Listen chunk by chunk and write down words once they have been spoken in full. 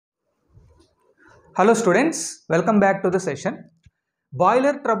Hello students, welcome back to the session.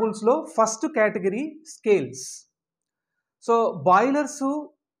 Boiler troubles lo first category scales. So boilers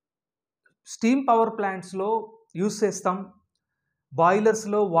steam power plants lo use chestam. Boilers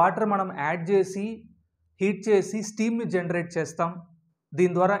lo water manam add chesi heat chesi steam ni generate chestam.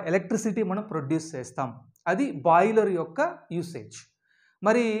 దీని ద్వారా electricity మనం produce చేస్తాం. అది boiler యొక్క usage.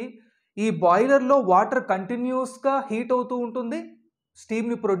 మరి ఈ బాయిలర్లో water కంటిన్యూస్గా heat అవుతూ ఉంటుంది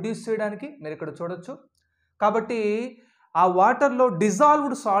స్టీమ్ని ప్రొడ్యూస్ చేయడానికి. మీరు ఇక్కడ చూడొచ్చు. కాబట్టి ఆ వాటర్లో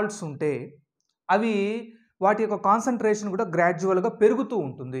డిజాల్వ్డ్ సాల్ట్స్ ఉంటే అవి వాటి యొక్క కాన్సన్ట్రేషన్ కూడా గ్రాడ్యువల్గా పెరుగుతూ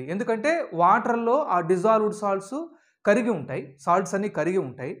ఉంటుంది. ఎందుకంటే వాటర్లో ఆ డిజాల్వ్డ్ సాల్ట్స్ కరిగి ఉంటాయి, సాల్ట్స్ అన్నీ కరిగి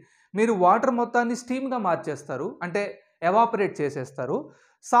ఉంటాయి. మీరు వాటర్ మొత్తాన్ని స్టీమ్గా మార్చేస్తారు, అంటే ఎవాపరేట్ చేసేస్తారు.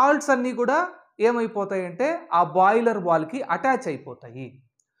 సాల్ట్స్ అన్నీ కూడా ఏమైపోతాయి అంటే ఆ బాయిలర్ వాల్కి అటాచ్ అయిపోతాయి.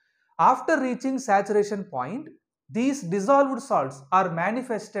 After reaching saturation point these dissolved salts are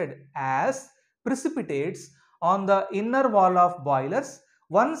manifested as precipitates on the inner wall of boilers.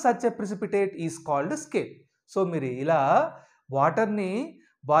 One such a precipitate is called scale. So మీరు ఇలా వాటర్ని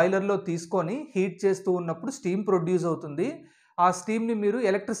బాయిలర్లో తీసుకొని హీట్ చేస్తూ ఉన్నప్పుడు స్టీమ్ ప్రొడ్యూస్ అవుతుంది. ఆ స్టీమ్ని మీరు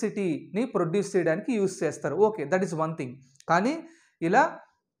ఎలక్ట్రిసిటీని ప్రొడ్యూస్ చేయడానికి యూస్ చేస్తారు. Okay, that is one thing. కానీ ఇలా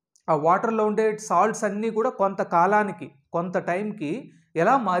ఆ వాటర్లో ఉండే సాల్ట్స్ అన్నీ కూడా కొంత కాలానికి, కొంత టైంకి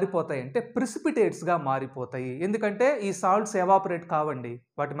ఎలా మారిపోతాయి అంటే ప్రిసిపిటేట్స్గా మారిపోతాయి. ఎందుకంటే ఈ సాల్ట్స్ ఎవాపరేట్ కావండి,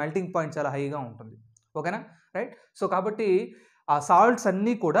 వాటి మెల్టింగ్ పాయింట్ చాలా హైగా ఉంటుంది. ఓకేనా, రైట్. సో కాబట్టి ఆ సాల్ట్స్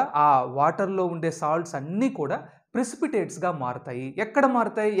అన్నీ కూడా, ఆ వాటర్లో ఉండే సాల్ట్స్ అన్నీ కూడా ప్రిసిపిటేట్స్గా మారుతాయి. ఎక్కడ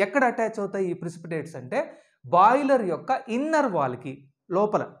మారుతాయి, ఎక్కడ అటాచ్ అవుతాయి ఈ ప్రిసిపిటేట్స్ అంటే బాయిలర్ యొక్క ఇన్నర్ వాల్కి,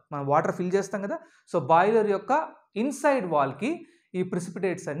 లోపల మనం వాటర్ ఫిల్ చేస్తాం కదా, సో బాయిలర్ యొక్క ఇన్సైడ్ వాల్కి ఈ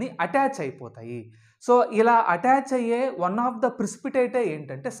ప్రిసిపిటేట్స్ అన్నీ అటాచ్ అయిపోతాయి. సో ఇలా అటాచ్ అయ్యే వన్ ఆఫ్ ద ప్రిసిపిటేటే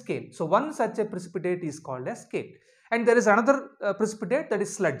ఏంటంటే scale. So one such a precipitate is called a scale. And there is another precipitate that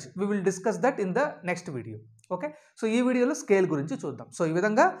is sludge. We will discuss that in the next video. Okay, so ఈ వీడియోలో scale గురించి చూద్దాం. So ఈ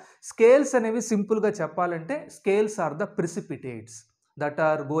విధంగా scales అనేవి సింపుల్గా చెప్పాలంటే scales are the ప్రిసిపిటేట్స్ that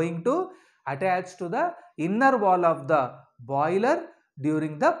are going to attach to the inner wall of the boiler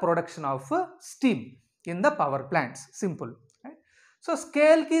during the production of steam in the power plants. Simple. So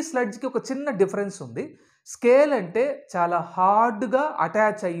స్కేల్కి స్లడ్జ్కి ఒక చిన్న డిఫరెన్స్ ఉంది. స్కేల్ అంటే చాలా హార్డ్గా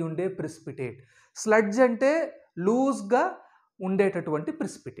అటాచ్ అయ్యి ఉండే ప్రిసిపిటేట్, స్లడ్జ్ అంటే లూజ్గా ఉండేటటువంటి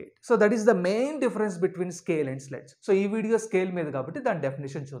precipitate. So that is the main difference between scale and sludge. So ఈ వీడియో స్కేల్ మీద కాబట్టి దాని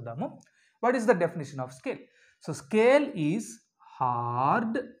డెఫినేషన్ చూద్దాము. What is the definition of scale? So scale is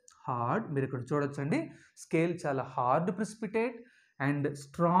hard. మీరు ఇక్కడ చూడొచ్చండి, స్కేల్ చాలా hard precipitate and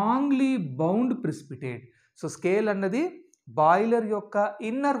strongly bound precipitate. So scale అన్నది బాయిలర్ యొక్క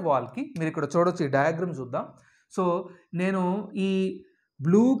ఇన్నర్ వాల్కి, మీరు ఇక్కడ చూడొచ్చు, ఈ డయాగ్రామ్ చూద్దాం. సో నేను ఈ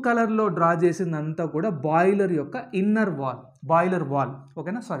బ్లూ కలర్లో డ్రా చేసిందంతా కూడా బాయిలర్ యొక్క ఇన్నర్ వాల్, బాయిలర్ వాల్.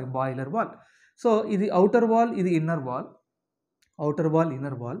 ఓకేనా, సారీ, బాయిలర్ వాల్. సో ఇది అవుటర్ వాల్, ఇది inner wall. Outer wall,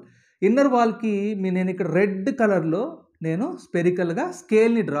 inner wall. Inner వాల్కి నేను ఇక్కడ రెడ్ కలర్లో నేను స్పెరికల్గా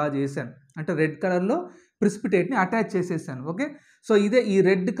స్కేల్ని డ్రా చేశాను, అంటే రెడ్ కలర్లో ప్రిసిపిటేట్ని అటాచ్ చేసేసాను. ఓకే, సో ఇదే ఈ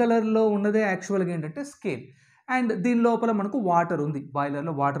రెడ్ కలర్లో ఉన్నదే యాక్చువల్గా ఏంటంటే స్కేల్. అండ్ దీని లోపల మనకు వాటర్ ఉంది,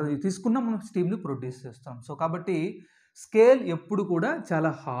 బాయిలర్లో వాటర్ తీసుకున్నా మనం స్టీమ్ని ప్రొడ్యూస్ చేస్తాం. సో కాబట్టి స్కేల్ ఎప్పుడు కూడా చాలా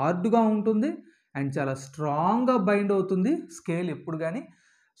హార్డ్గా ఉంటుంది అండ్ చాలా స్ట్రాంగ్గా బైండ్ అవుతుంది స్కేల్ ఎప్పుడు కానీ.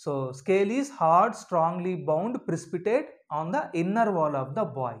 So scale is hard, strongly bound precipitate on the inner wall of the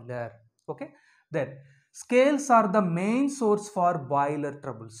boiler. Okay, then scales are the main source far boiler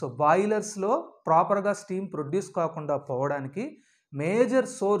trouble. So బాయిలర్స్లో ప్రాపర్గా స్టీమ్ ప్రొడ్యూస్ కాకుండా పోవడానికి మేజర్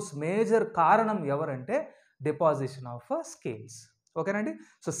సోర్స్, మేజర్ కారణం ఎవరంటే deposition of scales. ఓకేనండి.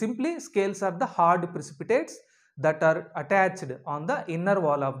 So simply scales are the hard ప్రిసిపిటేట్స్ that are attached on the inner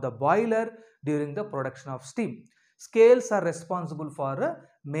wall of the boiler during the production of steam. Scales are responsible for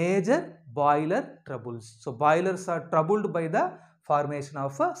major boiler troubles. So boilers are troubled by the formation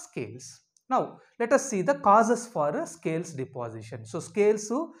of scales. Now let us see the causes for scales deposition. So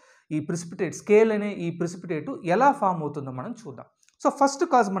scales, ఈ precipitate, scale అనే ఈ precipitate ఎలా form అవుతుందో మనం చూద్దాం. So first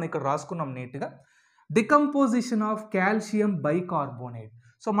cause మనం ఇక్కడ రాసుకున్నాం నీట్గా, decomposition of calcium bicarbonate.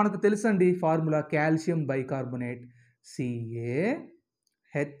 So మనకు తెలుసండి formula, calcium bicarbonate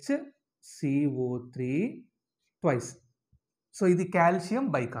CaHCO3 twice. So ఇది కాల్షియం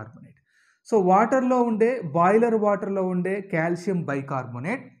బైకార్బోనేట్. సో వాటర్లో ఉండే, బాయిలర్ వాటర్లో ఉండే కాల్షియం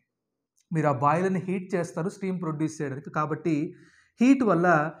బైకార్బోనేట్, మీరు ఆ బాయిలర్ని హీట్ చేస్తారు స్టీమ్ ప్రొడ్యూస్ చేయడానికి. కాబట్టి హీట్ వల్ల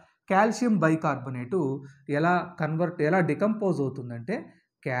కాల్షియం బైకార్బోనేటు ఎలా డికంపోజ్ అవుతుందంటే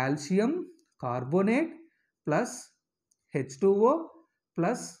calcium carbonate plus H2O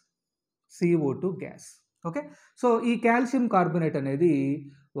plus CO2 gas. Okay, so ఈ కాల్షియం కార్బోనేట్ అనేది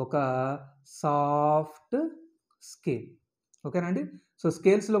ఒక సాఫ్ట్ స్కేల్. ఓకేనండి. సో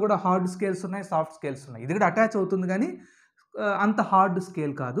స్కేల్స్లో కూడా హార్డ్ స్కేల్స్ ఉన్నాయి, సాఫ్ట్ స్కేల్స్ ఉన్నాయి. ఇది కూడా అటాచ్ అవుతుంది కానీ అంత హార్డ్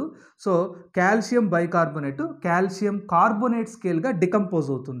స్కేల్ కాదు. So calcium bicarbonate calcium carbonate స్కేల్గా decompose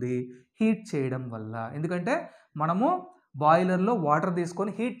అవుతుంది హీట్ చేయడం వల్ల. ఎందుకంటే మనము బాయిలర్లో వాటర్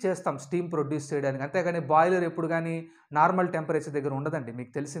తీసుకొని హీట్ చేస్తాం స్టీమ్ ప్రొడ్యూస్ చేయడానికి, అంతేగాని బాయిలర్ ఎప్పుడు కానీ నార్మల్ టెంపరేచర్ దగ్గర ఉండదండి,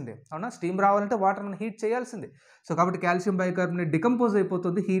 మీకు తెలిసిందే అవునా. స్టీమ్ రావాలంటే వాటర్ని హీట్ చేయాల్సిందే. సో కాబట్టి కాల్షియం బైకార్బోనేట్ డికంపోజ్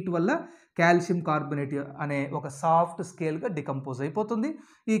అయిపోతుంది హీట్ వల్ల, కాల్షియం కార్బోనేట్ అనే ఒక సాఫ్ట్ స్కేల్గా డికంపోజ్ అయిపోతుంది.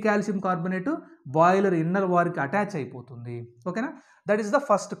 ఈ కాల్షియం కార్బోనేట్ బాయిలర్ ఇన్నర్ వారికి అటాచ్ అయిపోతుంది. ఓకేనా. That is the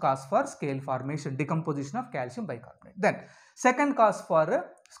first cause for scale formation, decomposition of calcium bicarbonate. Then second cause for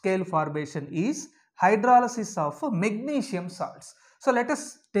scale formation is hydrolysis of magnesium salts. So let us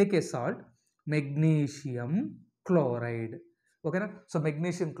take a salt, magnesium chloride. ఓకేనా. So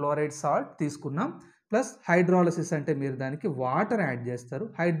magnesium chloride salt తీసుకున్నాం, plus hydrolysis అంటే మీరు దానికి water add చేస్తారు.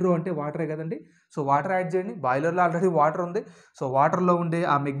 Hydro అంటే వాటరే కదండి. So water add చేయండి, బాయిలర్లో ఆల్రెడీ వాటర్ ఉంది. సో వాటర్లో ఉండే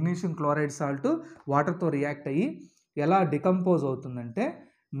ఆ మెగ్నీషియం క్లోరైడ్ సాల్ట్ వాటర్తో రియాక్ట్ అయ్యి ఎలా డికంపోజ్ అవుతుందంటే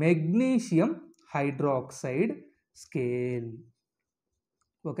మెగ్నీషియం హైడ్రాక్సైడ్ స్కేల్.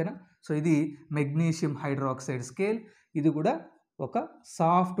 ఓకేనా. సో ఇది మెగ్నీషియం హైడ్రాక్సైడ్ స్కేల్. ఇది కూడా ఒక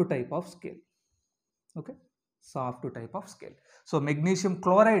soft type of scale. Okay, soft type of scale. So magnesium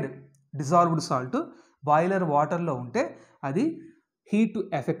chloride dissolved salt boiler వాటర్లో ఉంటే అది హీట్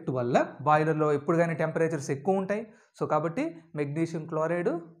ఎఫెక్ట్ వల్ల, బాయిలర్లో ఎప్పుడు కానీ టెంపరేచర్స్ ఎక్కువ ఉంటాయి. సో కాబట్టి మెగ్నీషియం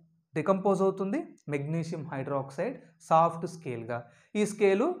క్లోరైడ్ డికంపోజ్ అవుతుంది మెగ్నీషియం హైడ్రాక్సైడ్ సాఫ్ట్ స్కేల్గా. ఈ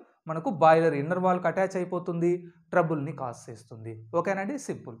స్కేలు మనకు బాయిలర్ ఇన్నర్ వాల్కి అటాచ్ అయిపోతుంది, ట్రబుల్ని కాజ్ చేస్తుంది. ఓకేనండి,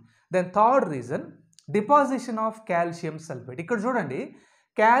 simple. Then third reason deposition of calcium sulphate. ఇక్కడ చూడండి,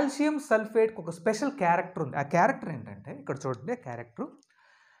 కాల్షియం సల్ఫేట్కి ఒక స్పెషల్ క్యారెక్టర్ ఉంది. ఆ క్యారెక్టర్ ఏంటంటే ఇక్కడ చూడండి, character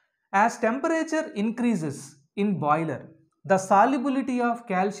as temperature increases in boiler the solubility of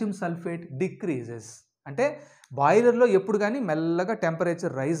calcium sulphate decreases. అంటే బాయిలర్లో ఎప్పుడు కానీ మెల్లగా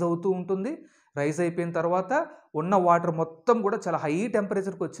టెంపరేచర్ రైజ్ అవుతూ ఉంటుంది. రైజ్ అయిపోయిన తర్వాత ఉన్న వాటర్ మొత్తం కూడా చాలా హై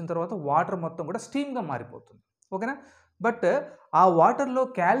టెంపరేచర్కి వచ్చిన తర్వాత వాటర్ మొత్తం కూడా స్టీమ్గా మారిపోతుంది. ఓకేనా. బట్ ఆ వాటర్లో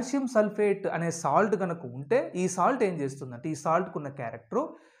కాల్షియం సల్ఫేట్ అనే సాల్ట్ కనుక ఉంటే, ఈ సాల్ట్ ఏం చేస్తుందంటే, ఈ సాల్ట్కు ఉన్న క్యారెక్టర్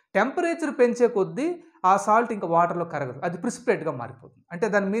టెంపరేచర్ పెంచే కొద్దీ ఆ సాల్ట్ ఇంకా వాటర్లో కరగదు, అది ప్రిసిపిటేట్గా మారిపోతుంది. అంటే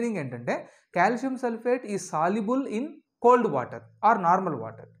దాని మీనింగ్ ఏంటంటే calcium sulphate is soluble in cold water are normal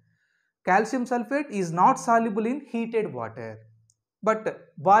water. Calcium sulphate is not soluble in heated water. But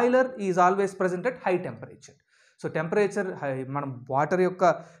boiler is always present at high temperature. So temperature మనం వాటర్ యొక్క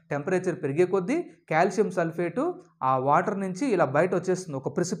temperature పెరిగే కొద్దీ calcium sulphate ఆ water నుంచి ఇలా బయట వచ్చేస్తుంది, ఒక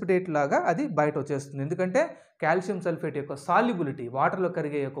ప్రిసిపిటేట్ లాగా అది బయట వచ్చేస్తుంది. ఎందుకంటే కాల్షియం సల్ఫేట్ యొక్క సాల్యుబిలిటీ, వాటర్లో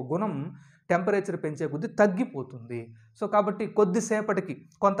కరిగే యొక్క గుణం టెంపరేచర్ పెంచే కొద్దీ తగ్గిపోతుంది. సో కాబట్టి కొద్దిసేపటికి,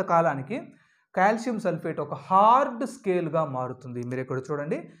 కొంతకాలానికి కాల్షియం సల్ఫేట్ ఒక హార్డ్ స్కేల్గా మారుతుంది. మీరు ఇక్కడ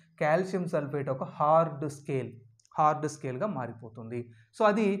చూడండి, కాల్షియం సల్ఫేట్ ఒక హార్డ్ స్కేల్గా మారిపోతుంది. సో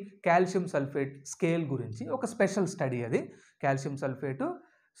అది కాల్షియం సల్ఫేట్ స్కేల్ గురించి ఒక స్పెషల్ స్టడీ. అది కాల్షియం సల్ఫేటు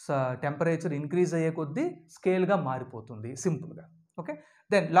టెంపరేచర్ ఇంక్రీజ్ అయ్యే కొద్దీ స్కేల్గా మారిపోతుంది, సింపుల్గా. Okay.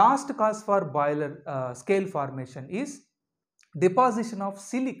 Then last cause for boiler scale formation is deposition of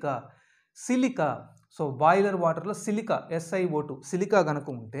silica. So boiler వాటర్లో సిలికా, SiO2 సిలికా కనుక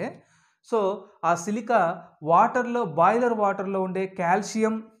ఉంటే, సో ఆ సిలికా వాటర్లో, బాయిలర్ వాటర్లో ఉండే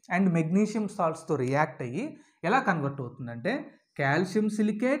కాల్షియం అండ్ మెగ్నీషియం సాల్ట్స్తో రియాక్ట్ అయ్యి ఎలా కన్వర్ట్ అవుతుందంటే calcium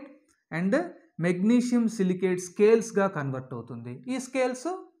silicate and magnesium silicate స్కేల్స్గా convert అవుతుంది. ఈ స్కేల్స్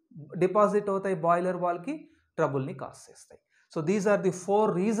డిపాజిట్ అవుతాయి బాయిలర్ వాల్కి, ట్రబుల్ని కాజ్ చేస్తాయి. So these are the 4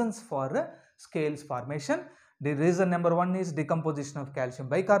 reasons for scales formation. The reason number 1 is decomposition of calcium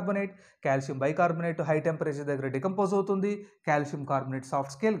bicarbonate. Calcium bicarbonate high temperature దగ్గర decompose అవుతుంది, calcium carbonate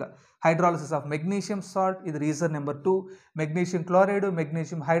soft స్కేల్గా. Hydrolysis of magnesium salt, ఇది reason number 2. Magnesium chloride,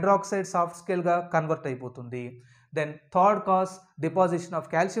 magnesium hydroxide soft స్కేల్గా convert అయిపోతుంది. Then third cause deposition of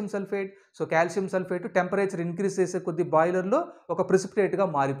calcium sulphate. So calcium sulphate temperature increase చేసే కొద్ది బాయిలర్లో ఒక ప్రిసిపిటేట్గా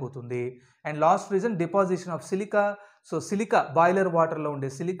మారిపోతుంది. And last reason deposition of silica. So silica, boiler వాటర్లో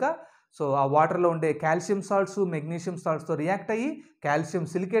ఉండే silica, so ఆ వాటర్లో ఉండే కాల్షియం సాల్ట్స్, మెగ్నీషియం సాల్ట్స్తో రియాక్ట్ అయ్యి కాల్షియం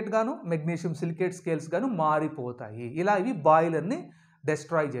సిలికేట్ గాను, మెగ్నీషియం సిలికేట్ స్కేల్స్ గాను మారిపోతాయి. ఇలా ఇవి బాయిలర్ని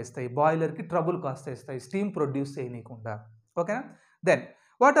డెస్ట్రాయ్ చేస్తాయి, బాయిలర్కి ట్రబుల్ కాస్ట్ చేస్తాయి, స్టీమ్ ప్రొడ్యూస్ చేయనీయకుండా. ఓకేనా. Then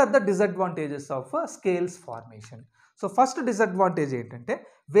what are the disadvantages of scales formation? So first disadvantage ఏంటంటే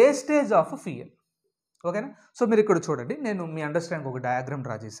వేస్టేజ్ ఆఫ్ ఫ్యూయల్. ఓకేనా. సో మీరు ఇక్కడ చూడండి, నేను మీ అండర్స్టాండింగ్ ఒక డయాగ్రామ్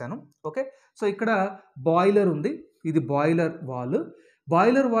డ్రా చేశాను. ఓకే. సో ఇక్కడ బాయిలర్ ఉంది, ఇది బాయిలర్ వాల్.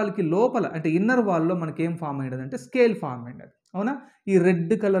 బాయిలర్ వాల్కి లోపల అంటే ఇన్నర్ వాల్లో మనకి ఏం ఫామ్ అయ్యేది అంటే స్కేల్ ఫామ్ అయ్యేది, అవునా. ఈ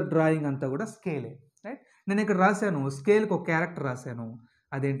రెడ్ కలర్ డ్రాయింగ్ అంతా కూడా స్కేలే, రైట్. నేను ఇక్కడ రాశాను, స్కేల్కి ఒక క్యారెక్టర్ రాశాను,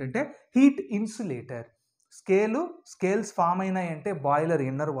 అదేంటంటే హీట్ ఇన్సులేటర్. స్కేల్స్ ఫామ్ అయినాయి అంటే బాయిలర్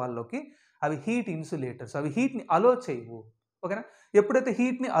ఇన్నర్ వాల్లోకి, అవి హీట్ ఇన్సులేటర్స్, అవి హీట్ని అలో చేయవు. ఓకేనా. ఎప్పుడైతే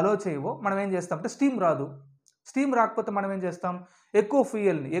హీట్ని అలో చేయవో మనం ఏం చేస్తామంటే స్టీమ్ రాదు. స్టీమ్ రాకపోతే మనం ఏం చేస్తాం, ఎక్కువ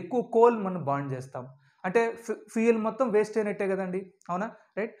ఫ్యూయల్ని, ఎక్కువ కోల్ మనం బర్న్ చేస్తాం. అంటే ఫ్యూయల్ మొత్తం వేస్ట్ అయినట్టే కదండి, అవునా,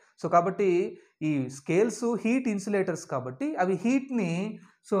 రైట్. సో కాబట్టి ఈ స్కేల్స్ హీట్ ఇన్సులేటర్స్ కాబట్టి అవి హీట్ని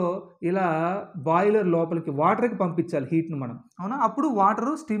సో ఇలా బాయిలర్ లోపలికి వాటర్కి పంపించాలి హీట్ని మనం, అవునా, అప్పుడు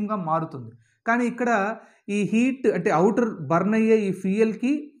వాటరు స్టీమ్గా మారుతుంది. కానీ ఇక్కడ ఈ హీట్ అంటే అవుటర్ బర్న్ అయ్యే ఈ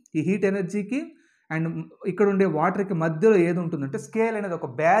ఫ్యూయల్కి, ఈ హీట్ ఎనర్జీకి అండ్ ఇక్కడ ఉండే వాటర్కి మధ్యలో ఏది ఉంటుందంటే స్కేల్ అనేది ఒక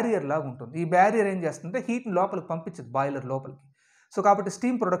బ్యారియర్ లాగా ఉంటుంది. ఈ బ్యారియర్ ఏం చేస్తుందంటే హీట్ని లోపలికి పంపించదు బాయిలర్ లోపలికి. సో కాబట్టి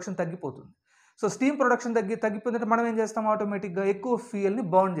స్టీమ్ ప్రొడక్షన్ తగ్గిపోతుంది. సో స్టీమ్ ప్రొడక్షన్ తగ్గిపోతుందంటే మనం ఏం చేస్తాం, ఆటోమేటిక్గా ఎక్కువ ఫ్యూయల్ని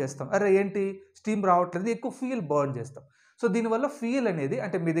బర్న్ చేస్తాం. అరే ఏంటి స్టీమ్ రావట్లేదు, ఎక్కువ ఫ్యూయల్ బర్న్ చేస్తాం. సో దీనివల్ల ఫ్యూయల్ అనేది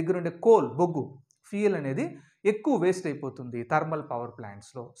అంటే మీ దగ్గర ఉండే కోల్, బొగ్గు ఫ్యూయల్ అనేది ఎక్కువ వేస్ట్ అయిపోతుంది థర్మల్ పవర్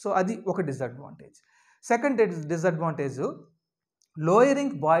ప్లాంట్స్లో. సో అది ఒక disadvantage. Second disadvantage,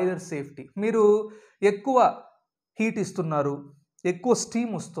 lowering boiler safety. మీరు ఎక్కువ హీట్ ఇస్తున్నారు, ఎక్కువ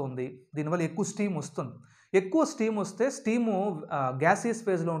స్టీమ్ వస్తుంది, దీనివల్ల ఎక్కువ స్టీమ్ వస్తుంది. ఎక్కువ స్టీమ్ వస్తే స్టీము గ్యాసియస్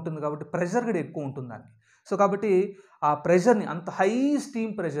ఫేజ్లో ఉంటుంది కాబట్టి ప్రెషర్ కూడా ఎక్కువ ఉంటుంది దానికి. సో కాబట్టి ఆ ప్రెషర్ని, అంత హై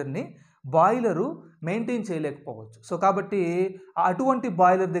స్టీమ్ ప్రెషర్ని బాయిలరు మెయింటైన్ చేయలేకపోవచ్చు. సో కాబట్టి అటువంటి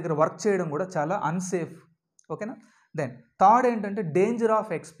బాయిలర్ దగ్గర వర్క్ చేయడం కూడా చాలా అన్సేఫ్, ఓకేనా. దెన్ థర్డ్ ఏంటంటే డేంజర్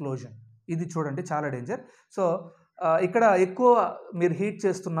ఆఫ్ ఎక్స్ప్లోజన్. ఇది చూడండి చాలా డేంజర్. సో ఇక్కడ ఎక్కువ మీరు హీట్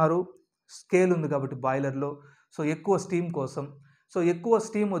చేస్తున్నారు, స్కేల్ ఉంది కాబట్టి బాయిలర్లో, సో ఎక్కువ స్టీమ్ కోసం. సో ఎక్కువ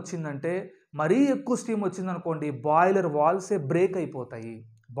స్టీమ్ వచ్చిందంటే, మరీ ఎక్కువ స్టీమ్ వచ్చిందనుకోండి, బాయిలర్ వాల్సే బ్రేక్ అయిపోతాయి,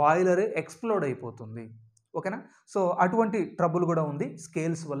 బాయిలరే ఎక్స్ప్లోడ్ అయిపోతుంది, ఓకేనా. సో అటువంటి ట్రబుల్ కూడా ఉంది,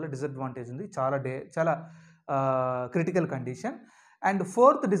 స్కేల్స్ వల్ల డిసడ్వాంటేజ్ ఉంది, చాలా critical condition. And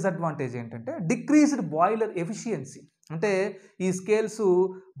fourth disadvantage ఏంటంటే డిక్రీజ్డ్ బాయిలర్ ఎఫిషియన్సీ. అంటే ఈ స్కేల్స్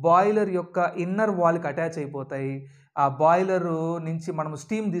బాయిలర్ యొక్క ఇన్నర్ వాల్కి అటాచ్ అయిపోతాయి. ఆ బాయిలర్ నుంచి మనం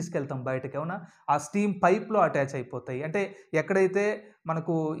స్టీమ్ తీసుకెళ్తాం బయటకి, అవునా, ఆ స్టీమ్ పైప్లో అటాచ్ అయిపోతాయి. అంటే ఎక్కడైతే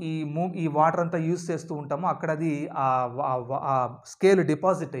మనకు ఈ వాటర్ అంతా యూజ్ చేస్తూ ఉంటామో అక్కడ అది ఆ స్కేల్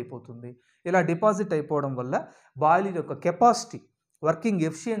డిపాజిట్ అయిపోతుంది. ఇలా డిపాజిట్ అయిపోవడం వల్ల బాయిలర్ యొక్క కెపాసిటీ, వర్కింగ్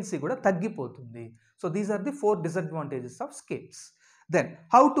ఎఫిషియన్సీ కూడా తగ్గిపోతుంది. So these are the 4 disadvantages of scales. Then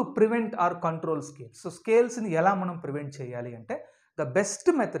how to prevent are control scales. So స్కేల్స్ని ఎలా మనం ప్రివెంట్ చేయాలి అంటే ద బెస్ట్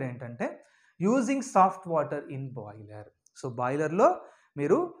మెథడ్ ఏంటంటే using soft water in boiler. So బాయిలర్లో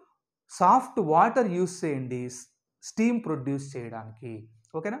మీరు సాఫ్ట్ వాటర్ యూజ్ చేయండి steam produce చేయడానికి,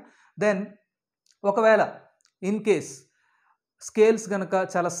 ఓకేనా. దెన్ ఒకవేళ ఇన్ కేస్ స్కేల్స్ కనుక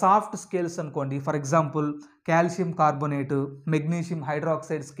చాలా సాఫ్ట్ స్కేల్స్ అనుకోండి, for example calcium carbonate, magnesium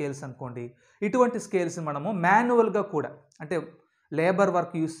hydroxide scales అనుకోండి, ఇటువంటి స్కేల్స్ మనము మాన్యువల్గా కూడా అంటే లేబర్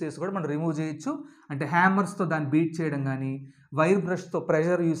వర్క్ యూస్ చేసి కూడా మనం రిమూవ్ చేయొచ్చు. అంటే హ్యామర్స్తో దాన్ని బీట్ చేయడం కానీ, వైర్ బ్రష్తో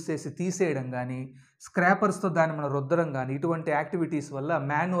ప్రెషర్ యూస్ చేసి తీసేయడం కానీ, స్క్రాపర్స్తో దాన్ని మనం రుద్దడం కానీ, ఇటువంటి యాక్టివిటీస్ వల్ల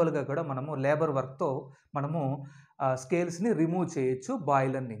మాన్యువల్గా కూడా మనము లేబర్ వర్క్తో మనము స్కేల్స్ని రిమూవ్ చేయొచ్చు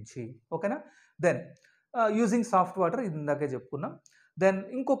బాయిలర్ నుంచి, ఓకేనా. దెన్ యూజింగ్ సాఫ్ట్ వాటర్ ఇందాకే చెప్పుకున్నాం. దెన్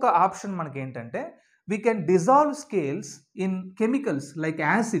ఇంకొక ఆప్షన్ మనకి ఏంటంటే we can dissolve scales in chemicals like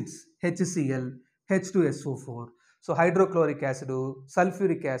acids, HCl, H2SO4. So hydrochloric acid,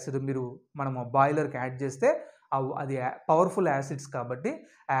 sulphuric acid మనము బాయిలర్కి యాడ్ చేస్తే అది పవర్ఫుల్ యాసిడ్స్ కాబట్టి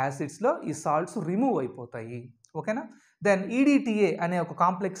ఆ యాసిడ్స్లో ఈ సాల్ట్స్ రిమూవ్ అయిపోతాయి, ఓకేనా. దెన్ EDTA అనే ఒక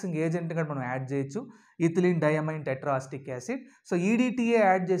కాంప్లెక్సింగ్ ఏజెంట్ కూడా మనం యాడ్ చేయొచ్చు, ethylene డైఅమైన్ టెట్రాస్టిక్ acid. So EDTA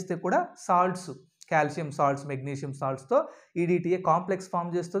add చేస్తే కూడా salts, calcium salts, magnesium సాల్ట్స్తో EDTA complex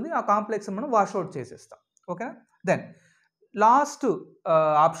form చేస్తుంది. ఆ కాంప్లెక్స్ మనం వాష్అవుట్ చేసేస్తాం, ఓకేనా. దెన్ లాస్ట్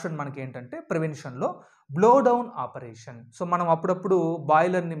ఆప్షన్ మనకి ఏంటంటే ప్రివెన్షన్లో బ్లో డౌన్ ఆపరేషన్. సో మనం అప్పుడప్పుడు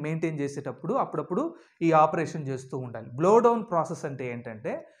బాయిలర్ని మెయింటైన్ చేసేటప్పుడు అప్పుడప్పుడు ఈ ఆపరేషన్ చేస్తూ ఉండాలి. బ్లో డౌన్ ప్రాసెస్ అంటే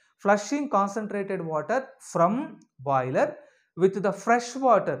ఏంటంటే flushing concentrated water from boiler with the fresh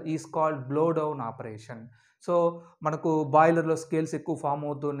water is called blow down operation. So మనకు బాయిలర్లో స్కేల్స్ ఎక్కువ ఫామ్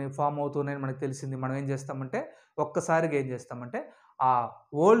అవుతున్నాయని మనకు తెలిసింది. మనం ఏం చేస్తామంటే ఒక్కసారిగా ఏం చేస్తామంటే ఆ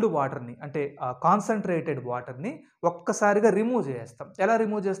ఓల్డ్ వాటర్ని అంటే ఆ కాన్సన్ట్రేటెడ్ వాటర్ని ఒక్కసారిగా రిమూవ్ చేస్తాం. ఎలా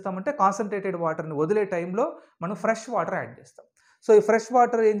రిమూవ్ చేస్తామంటే కాన్సన్ట్రేటెడ్ వాటర్ని వదిలే టైంలో మనం ఫ్రెష్ వాటర్ యాడ్ చేస్తాం. సో ఈ ఫ్రెష్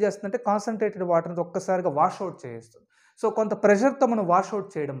వాటర్ ఏం చేస్తుందంటే కాన్సన్ట్రేటెడ్ వాటర్ని ఒక్కసారిగా వాష్అవుట్ చేస్తుంది. సో కొంత ప్రెషర్తో మనం వాష్అవుట్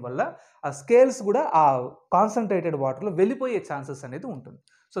చేయడం వల్ల ఆ స్కేల్స్ కూడా ఆ కాన్సన్ట్రేటెడ్ వాటర్లో వెళ్ళిపోయే ఛాన్సెస్ అనేది ఉంటుంది.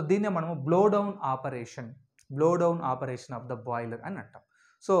 సో దీన్నే మనము blow down operation of the boiler అని అంటాం.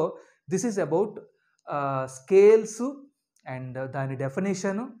 So this is about scales and దాని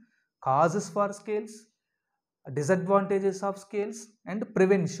definition, causes for scales, disadvantages of scales and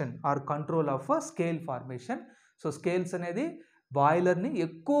prevention are control of scale formation. So scales అనేది బాయిలర్ని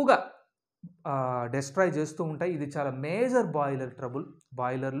ఎక్కువగా డెస్ట్రాయ్ చేస్తూ ఉంటాయి. ఇది చాలా మేజర్ బాయిలర్ ట్రబుల్.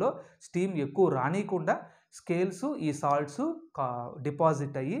 బాయిలర్లో స్టీమ్ ఎక్కువ రానియకుండా స్కేల్స్ ఈ సాల్ట్స్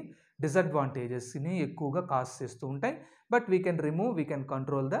డిపాజిట్ అయ్యి డిసడ్వాంటేజెస్ని ఎక్కువగా కాజ్ చేస్తూ ఉంటాయి. but we can remove, we can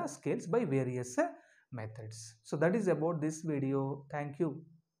control the scales by various methods. So that is about this video. Thank you.